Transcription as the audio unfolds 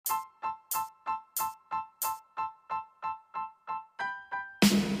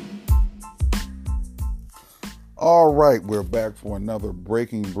All right, we're back for another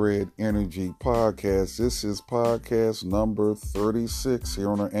Breaking Bread Energy podcast. This is podcast number 36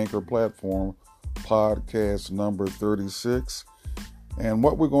 here on our Anchor platform, podcast number 36. And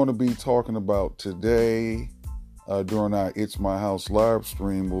what we're going to be talking about today during our It's My House live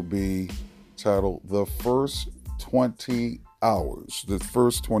stream will be titled The First 20 Hours. The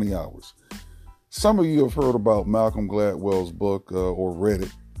First 20 Hours. Some of you have heard about Malcolm Gladwell's book or read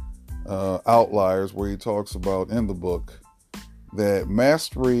it. Outliers, where he talks about in the book that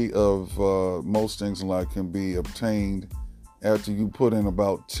mastery of most things in life can be obtained after you put in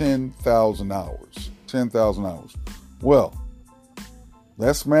about 10,000 hours. 10,000 hours. Well,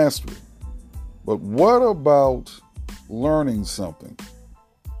 that's mastery. But what about learning something?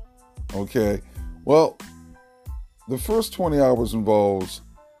 Okay. Well, the first 20 hours involves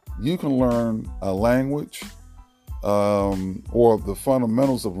you can learn a language, or the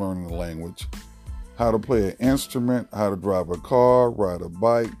fundamentals of learning a language, how to play an instrument, how to drive a car, ride a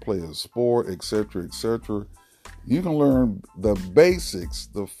bike, play a sport, etc., etc. You can learn the basics,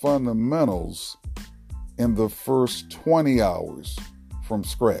 the fundamentals in the first 20 hours from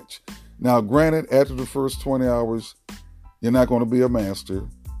scratch. Now, granted, after the first 20 hours, you're not going to be a master.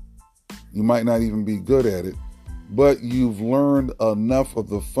 You might not even be good at it, but you've learned enough of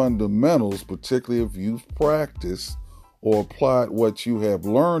the fundamentals, particularly if you've practiced or applied what you have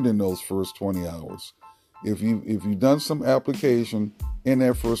learned in those first 20 hours. If you've done some application in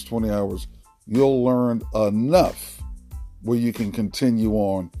that first 20 hours, you'll learn enough where you can continue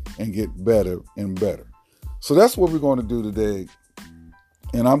on and get better and better. So that's what we're going to do today.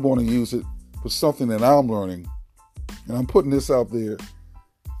 And I'm going to use it for something that I'm learning. And I'm putting this out there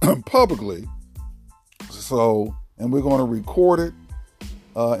publicly. And we're going to record it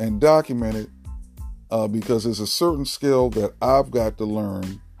and document it because there's a certain skill that I've got to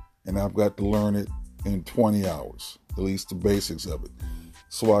learn, and I've got to learn it in 20 hours, at least the basics of it,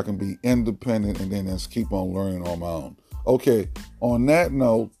 so I can be independent and then just keep on learning on my own. Okay, on that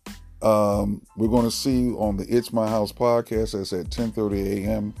note, we're going to see you on the It's My House podcast. That's at 10:30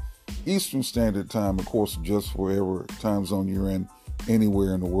 a.m. Eastern Standard Time, of course, just wherever time zone you're in.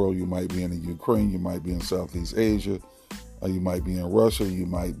 Anywhere in the world. You might be in the Ukraine, you might be in Southeast Asia, you might be in Russia, you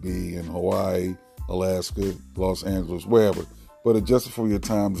might be in Hawaii, Alaska, Los Angeles, wherever. But adjusted for your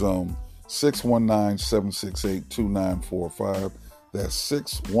time zone, 619-768-2945. That's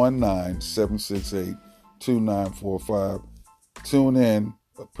 619-768-2945. Tune in,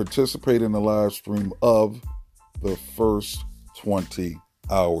 participate in the live stream of the first 20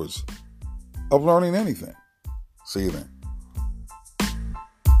 hours of learning anything. See you then.